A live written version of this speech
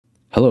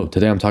Hello,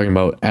 today I'm talking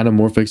about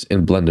anamorphics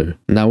in Blender.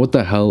 Now, what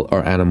the hell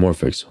are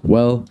anamorphics?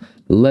 Well,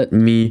 let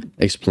me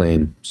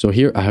explain. So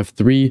here I have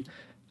three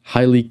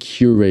highly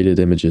curated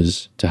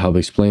images to help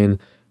explain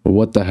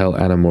what the hell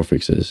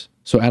anamorphics is.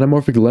 So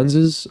anamorphic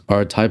lenses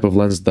are a type of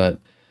lens that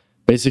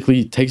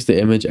basically takes the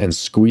image and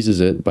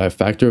squeezes it by a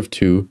factor of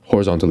 2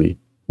 horizontally.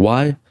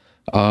 Why?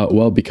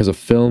 Well, because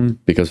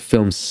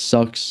film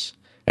sucks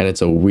and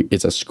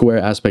it's a square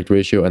aspect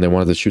ratio and they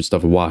wanted to shoot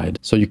stuff wide.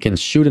 So you can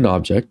shoot an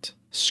object,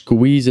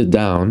 squeeze it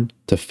down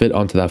to fit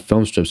onto that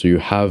film strip so you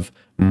have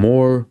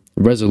more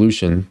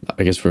resolution.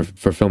 I guess for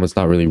film it's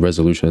not really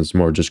resolution, it's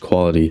more just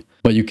quality,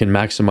 but you can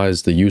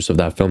maximize the use of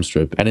that film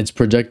strip, and it's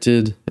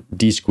projected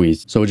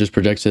de-squeezed, so it just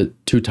projects it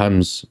 2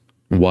 times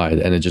wide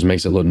and it just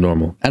makes it look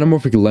normal.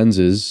 Anamorphic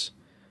lenses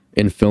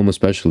in film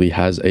especially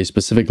has a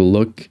specific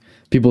look.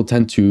 People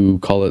tend to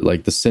call it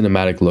like the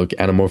cinematic look,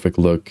 anamorphic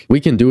look.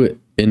 We can do it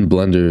in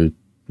Blender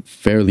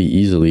fairly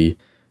easily.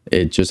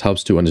 It just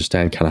helps to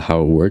understand kind of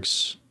how it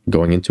works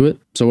going into it.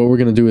 So what we're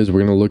going to do is we're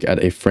going to look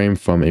at a frame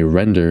from a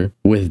render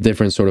with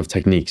different sort of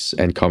techniques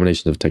and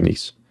combinations of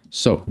techniques.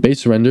 So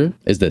base render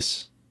is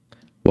this.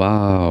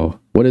 Wow.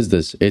 What is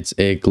this? It's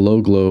a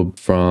glow globe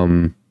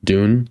from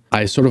Dune.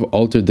 I sort of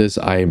altered this.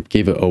 I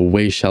gave it a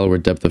way shallower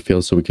depth of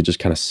field so we could just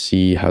kind of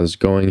see how it's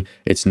going.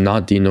 It's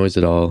not denoised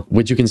at all,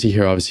 which you can see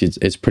here. Obviously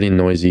it's pretty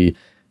noisy.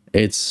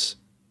 It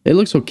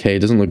looks okay. It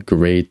doesn't look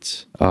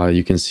great.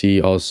 You can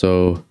see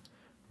also,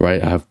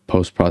 right, I have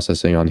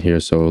post-processing on here,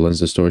 so lens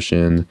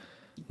distortion,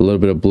 a little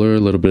bit of blur, a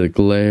little bit of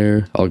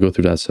glare. I'll go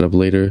through that setup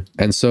later.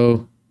 And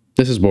so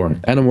this is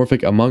boring.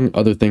 Anamorphic, among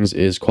other things,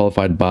 is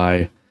qualified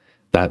by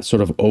that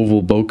sort of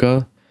oval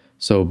bokeh.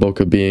 So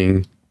bokeh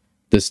being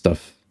this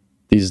stuff,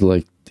 these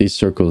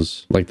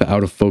circles, like the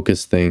out of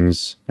focus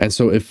things. And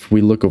so if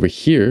we look over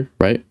here,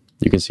 right,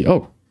 you can see,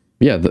 oh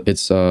yeah,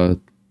 it's oval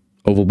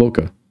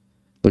bokeh.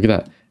 Look at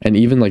that. And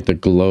even like the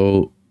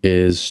glow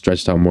is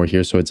stretched out more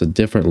here, so it's a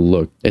different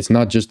look. It's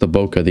not just the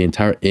bokeh, the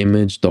entire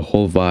image, the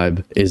whole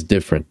vibe is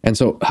different. And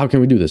so how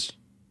can we do this?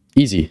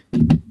 Easy.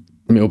 Let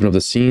me open up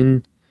the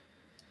scene,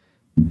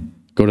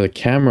 go to the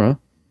camera,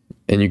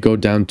 and you go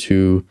down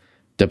to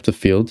depth of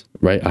field,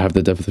 right? I have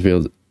the depth of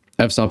field.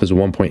 F-stop is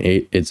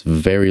 1.8. It's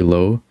very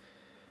low.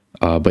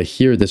 But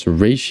here, this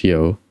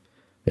ratio,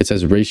 it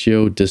says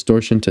ratio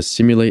distortion to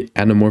simulate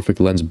anamorphic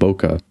lens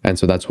bokeh. And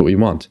so that's what we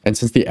want. And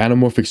since the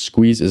anamorphic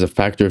squeeze is a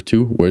factor of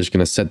 2, we're just going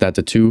to set that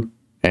to 2.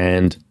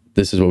 And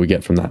this is what we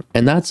get from that.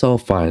 And that's all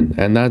fine.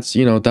 And that's,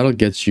 you know, that'll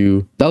get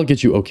you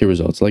okay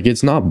results. Like,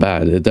 it's not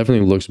bad. It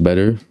definitely looks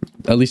better,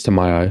 at least to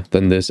my eye,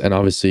 than this. And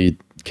obviously,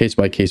 case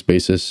by case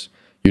basis,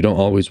 you don't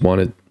always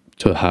want it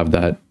to have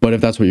that. But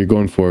if that's what you're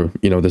going for,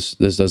 you know, this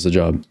does the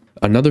job.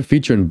 Another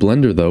feature in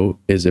Blender, though,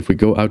 is if we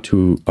go out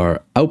to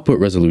our output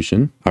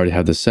resolution, I already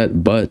have this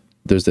set, but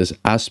there's this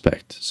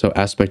aspect. So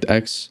aspect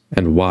X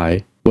and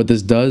Y. What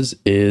this does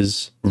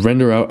is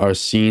render out our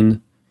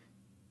scene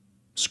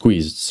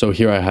squeezed. So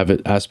here I have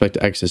it, aspect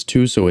X is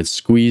 2, so it's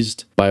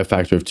squeezed by a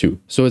factor of 2.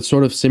 So it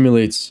sort of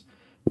simulates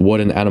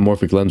what an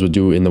anamorphic lens would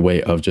do in the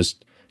way of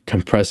just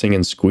compressing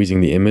and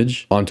squeezing the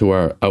image onto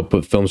our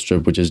output film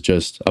strip, which is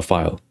just a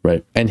file,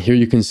 right? And here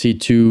you can see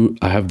too,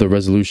 I have the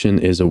resolution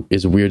is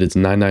weird. It's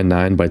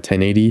 999 by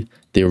 1080.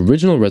 The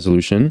original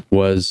resolution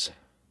was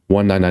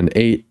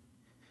 1998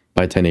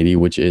 by 1080,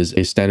 which is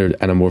a standard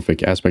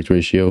anamorphic aspect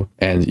ratio.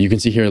 And you can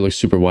see here it looks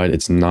super wide.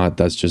 It's not,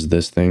 that's just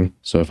this thing.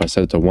 So if I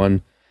set it to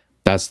 1,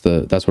 that's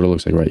what it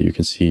looks like, right? You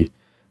can see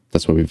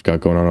that's what we've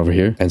got going on over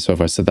here. And so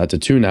if I set that to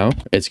 2 now,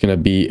 it's going to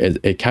be,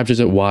 it captures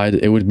it wide.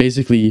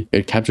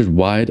 It captures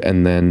wide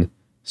and then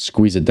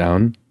squeeze it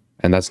down.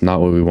 And that's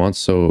not what we want.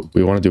 So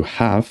we want to do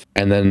half.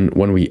 And then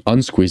when we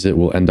unsqueeze it,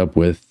 we'll end up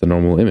with the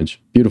normal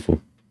image. Beautiful.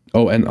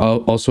 Oh, and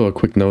also a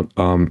quick note.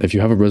 If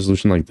you have a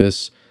resolution like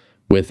this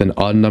with an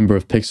odd number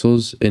of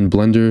pixels in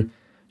Blender,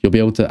 you'll be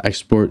able to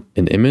export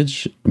an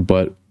image.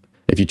 But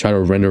if you try to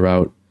render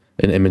out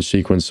an image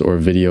sequence or a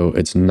video,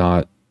 it's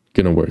not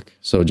gonna work.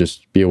 So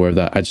just be aware of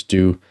that. I just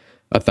do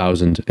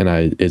 1000 and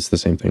it's the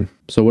same thing.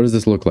 So what does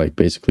this look like?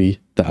 Basically,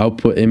 the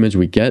output image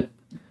we get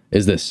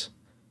is this.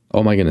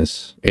 Oh my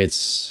goodness.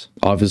 It's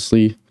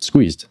obviously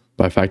squeezed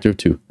by a factor of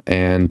 2.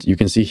 And you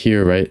can see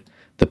here, right?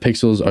 The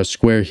pixels are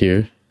square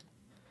here.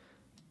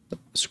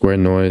 Square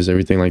noise,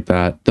 everything like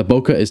that. The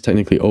bokeh is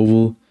technically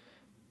oval,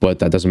 but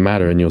that doesn't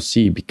matter. And you'll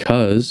see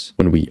because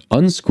when we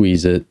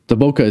unsqueeze it, the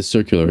bokeh is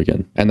circular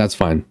again. And that's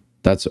fine.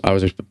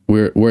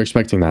 We're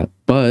expecting that.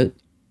 But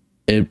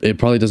it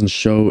probably doesn't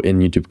show in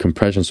YouTube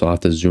compression, so I'll have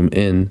to zoom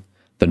in.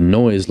 The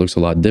noise looks a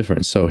lot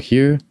different. So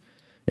here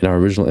in our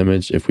original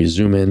image, if we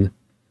zoom in,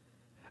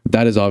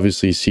 that is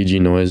obviously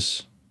CG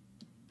noise.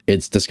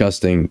 It's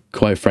disgusting,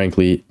 quite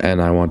frankly,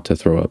 and I want to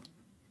throw up.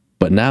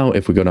 But now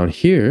if we go down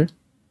here,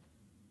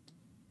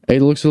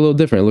 it looks a little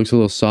different. It looks a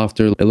little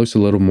softer. It looks a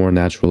little more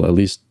natural, at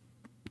least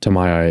to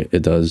my eye,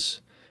 it does.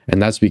 And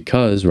that's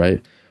because,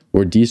 right,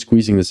 we're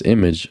de-squeezing this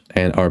image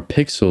and our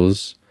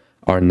pixels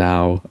are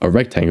now a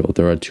rectangle.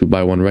 They're a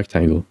 2x1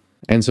 rectangle.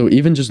 And so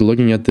even just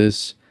looking at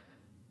this,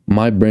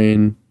 my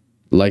brain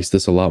likes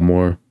this a lot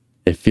more.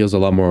 It feels a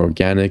lot more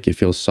organic. It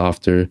feels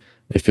softer.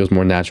 It feels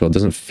more natural. It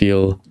doesn't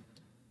feel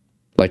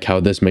like how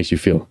this makes you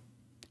feel,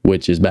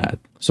 which is bad.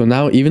 So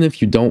now, even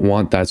if you don't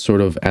want that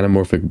sort of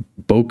anamorphic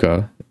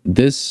bokeh,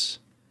 this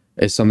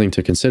is something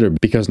to consider,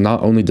 because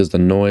not only does the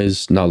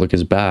noise not look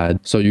as bad,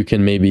 so you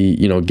can maybe,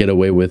 you know, get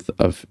away with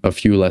a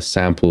few less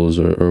samples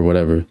or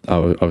whatever.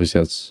 Obviously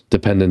that's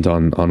dependent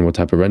on what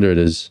type of render it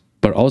is,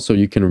 but also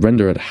you can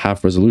render at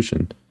half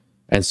resolution.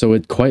 And so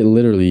it quite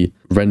literally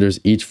renders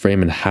each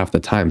frame in half the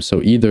time.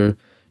 So either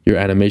your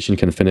animation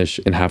can finish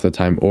in half the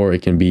time, or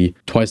it can be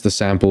twice the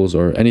samples,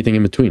 or anything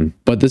in between.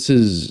 But this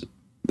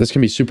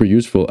can be super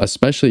useful,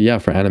 especially, yeah,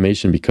 for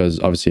animation, because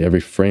obviously every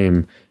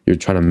frame you're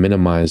trying to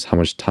minimize how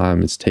much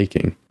time it's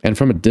taking. And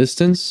from a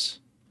distance,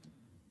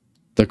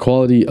 the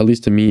quality, at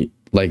least to me,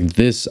 like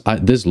this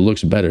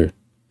looks better,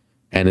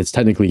 and it's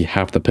technically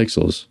half the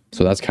pixels.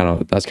 So that's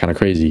kind of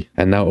crazy.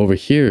 And now over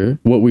here,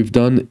 what we've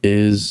done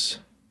is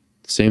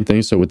same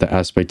thing. So with the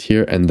aspect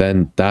here, and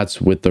then that's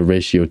with the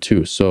ratio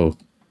too. So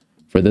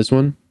for this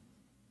one,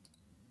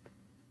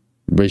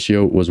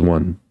 ratio was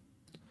 1.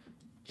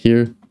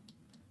 Here,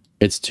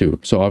 it's 2.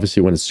 So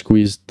obviously when it's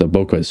squeezed, the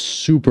bokeh is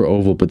super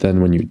oval, but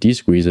then when you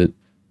de-squeeze it,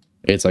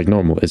 it's like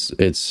normal. It's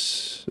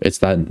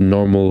that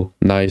normal,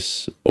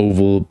 nice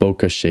oval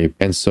bokeh shape.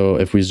 And so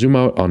if we zoom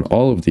out on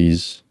all of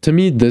these, to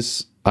me,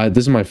 this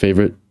is my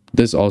favorite.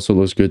 This also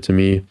looks good to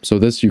me. So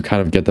this, you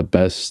kind of get the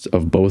best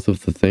of both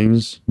of the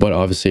things. But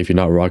obviously, if you're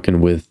not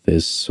rocking with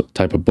this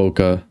type of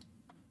bokeh,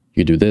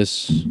 you do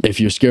this.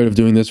 If you're scared of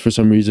doing this for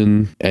some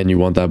reason and you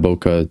want that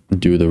bokeh,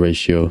 do the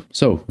ratio.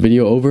 So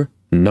video over?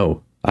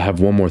 No. I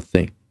have one more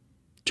thing.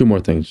 2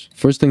 more things.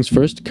 First things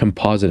first,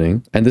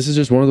 compositing. And this is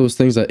just one of those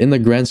things that in the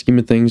grand scheme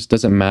of things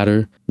doesn't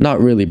matter. Not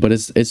really, but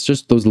it's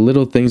just those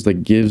little things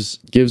that gives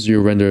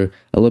your render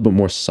a little bit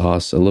more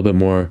sauce, a little bit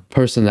more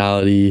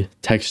personality,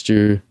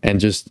 texture, and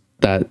just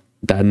that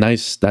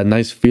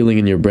nice feeling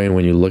in your brain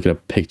when you look at a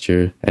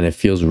picture and it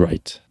feels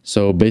right.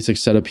 So basic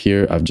setup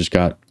here, I've just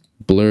got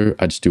blur.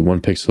 I just do 1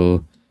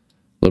 pixel,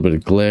 a little bit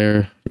of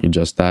glare, you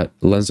adjust that,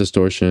 lens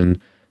distortion,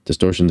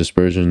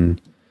 dispersion,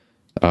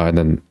 and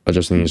then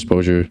adjusting the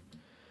exposure.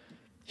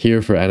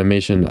 Here for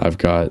animation,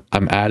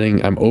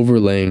 I'm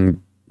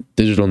overlaying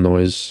digital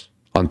noise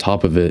on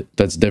top of it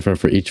that's different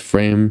for each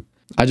frame.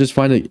 I just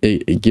find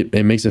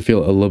it makes it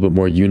feel a little bit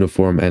more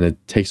uniform, and it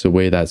takes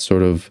away that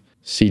sort of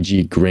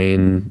CG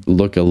grain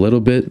look a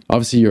little bit.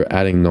 Obviously you're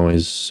adding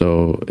noise,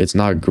 so it's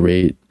not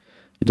great.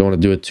 You don't want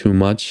to do it too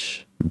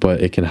much, but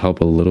it can help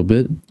a little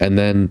bit. And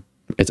then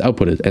it's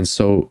outputted. And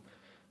so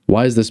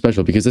why is this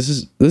special? Because this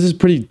is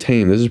pretty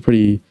tame. This is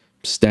pretty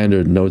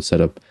standard node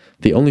setup.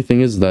 The only thing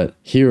is that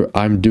here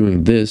I'm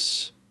doing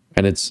this,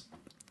 and it's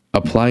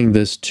applying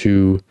this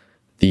to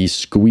the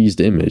squeezed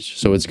image.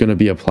 So it's going to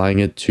be applying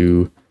it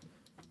to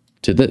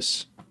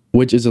this,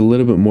 which is a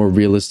little bit more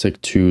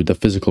realistic to the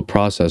physical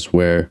process,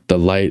 where the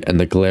light and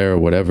the glare or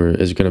whatever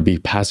is going to be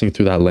passing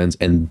through that lens,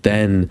 and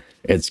then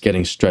it's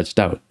getting stretched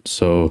out.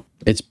 So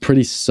it's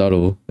pretty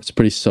subtle. It's a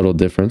pretty subtle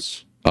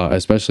difference,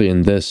 especially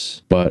in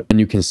this. But when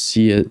you can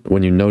see it,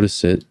 when you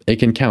notice it, it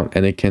can count,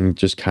 and it can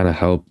just kind of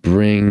help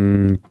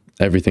bring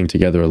everything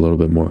together a little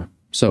bit more.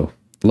 So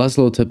last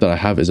little tip that I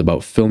have is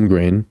about film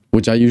grain,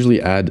 which I usually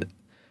add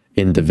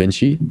in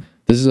DaVinci.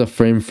 This is a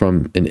frame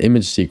from an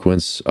image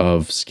sequence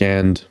of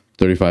scanned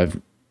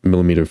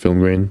 35mm film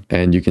grain,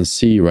 and you can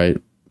see,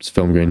 right, it's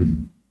film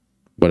grain,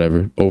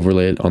 whatever,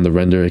 overlay it on the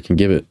render. It can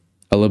give it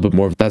a little bit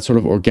more of that sort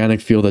of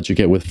organic feel that you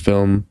get with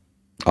film.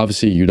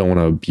 Obviously you don't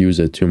want to abuse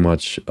it too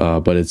much,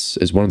 but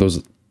it's one of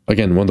those,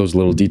 again, one of those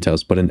little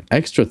details. But an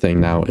extra thing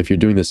now, if you're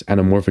doing this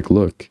anamorphic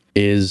look,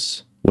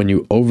 is when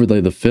you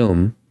overlay the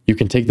film, you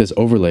can take this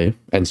overlay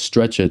and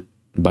stretch it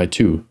by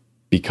 2.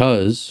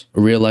 Because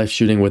real life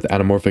shooting with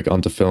anamorphic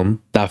onto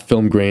film, that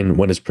film grain,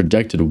 when it's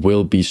projected,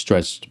 will be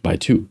stretched by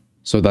 2.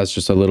 So that's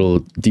just a little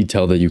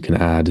detail that you can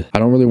add. I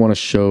don't really want to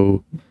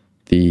show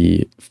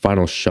the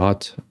final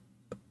shot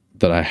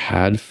that I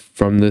had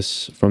from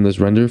this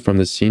render, from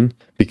this scene,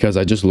 because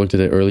I just looked at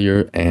it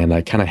earlier and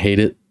I kind of hate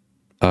it.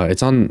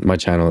 It's on my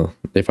channel.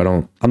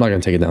 I'm not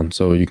going to take it down,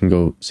 so you can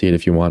go see it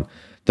if you want.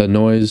 The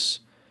noise,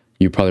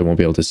 you probably won't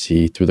be able to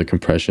see through the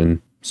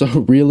compression. So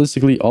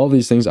realistically, all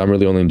these things I'm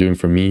really only doing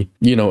for me,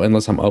 you know,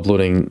 unless I'm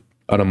uploading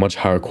at a much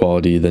higher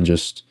quality than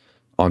just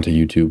onto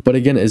YouTube. But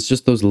again, it's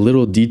just those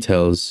little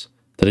details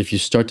that if you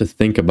start to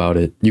think about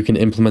it, you can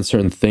implement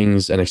certain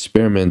things and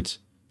experiment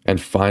and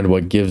find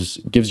what gives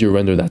your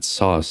render that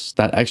sauce,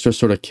 that extra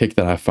sort of kick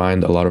that I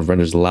find a lot of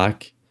renders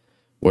lack,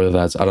 whether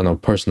that's, I don't know,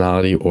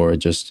 personality, or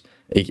just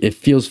it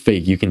feels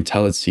fake. You can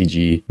tell it's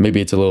CG.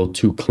 Maybe it's a little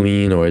too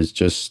clean, or it's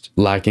just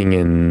lacking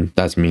in,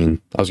 that's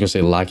mean. I was gonna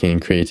say lacking in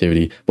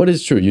creativity, but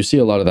it's true. You see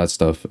a lot of that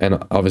stuff.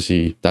 And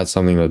obviously that's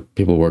something that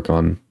people work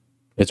on.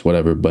 It's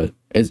whatever, but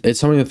it's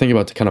something to think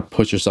about, to kind of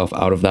push yourself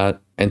out of that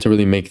and to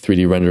really make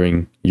 3D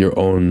rendering your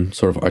own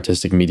sort of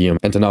artistic medium,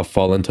 and to not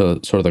fall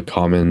into sort of the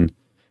common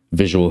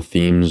visual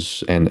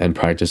themes and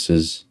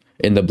practices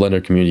in the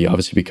Blender community,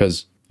 obviously,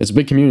 because it's a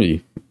big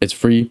community. It's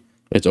free,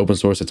 it's open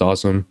source, it's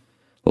awesome.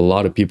 A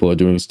lot of people are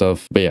doing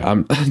stuff. But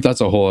yeah,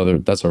 that's a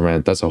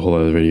rant. That's a whole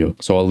other video.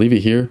 So I'll leave it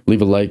here.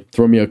 Leave a like,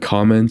 throw me a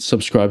comment,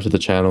 subscribe to the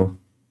channel.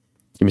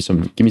 Give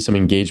me some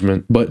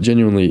engagement. But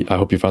genuinely, I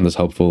hope you found this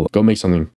helpful. Go make something.